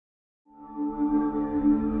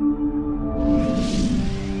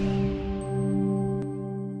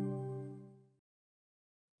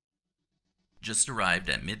Just arrived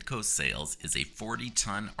at Midco Sales is a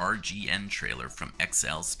 40-ton RGN trailer from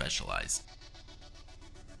XL Specialized.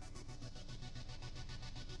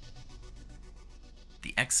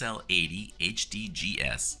 The XL80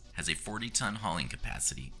 HDGS has a 40-ton hauling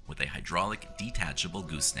capacity with a hydraulic detachable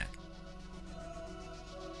gooseneck.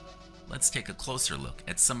 Let's take a closer look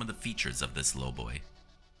at some of the features of this lowboy.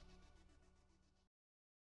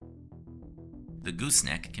 The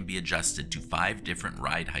gooseneck can be adjusted to 5 different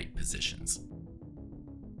ride height positions.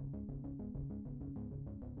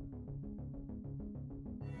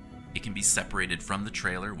 It can be separated from the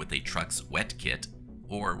trailer with a truck's wet kit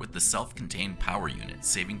or with the self-contained power unit,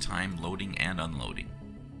 saving time loading and unloading.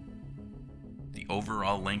 The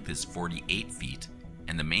overall length is 48 feet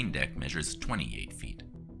and the main deck measures 28 feet.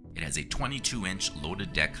 It has a 22-inch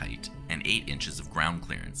loaded deck height and 8 inches of ground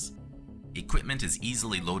clearance. Equipment is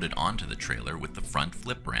easily loaded onto the trailer with the front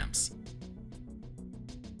flip ramps.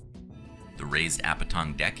 The raised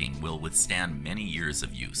Apatong decking will withstand many years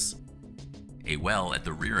of use. A well at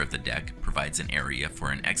the rear of the deck provides an area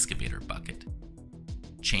for an excavator bucket.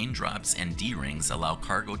 Chain drops and D-rings allow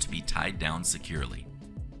cargo to be tied down securely.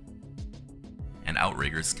 And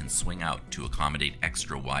outriggers can swing out to accommodate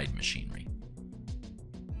extra wide machinery.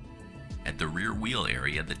 At the rear wheel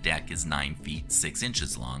area, the deck is 9 feet 6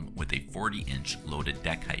 inches long with a 40-inch loaded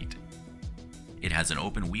deck height. It has an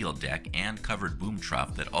open wheel deck and covered boom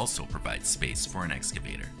trough that also provides space for an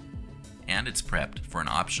excavator. And it's prepped for an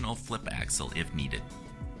optional flip axle if needed.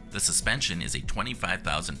 The suspension is a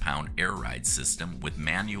 25,000-pound air ride system with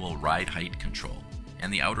manual ride height control,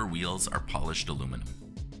 and the outer wheels are polished aluminum.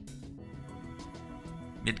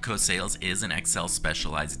 Midco Sales is an XL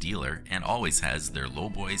Specialized dealer and always has their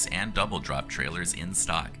lowboys and double drop trailers in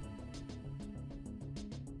stock.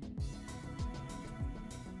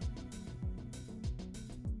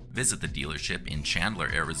 Visit the dealership in Chandler,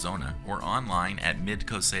 Arizona or online at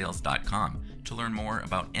midcosales.com to learn more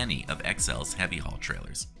about any of XL's heavy haul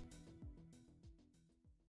trailers.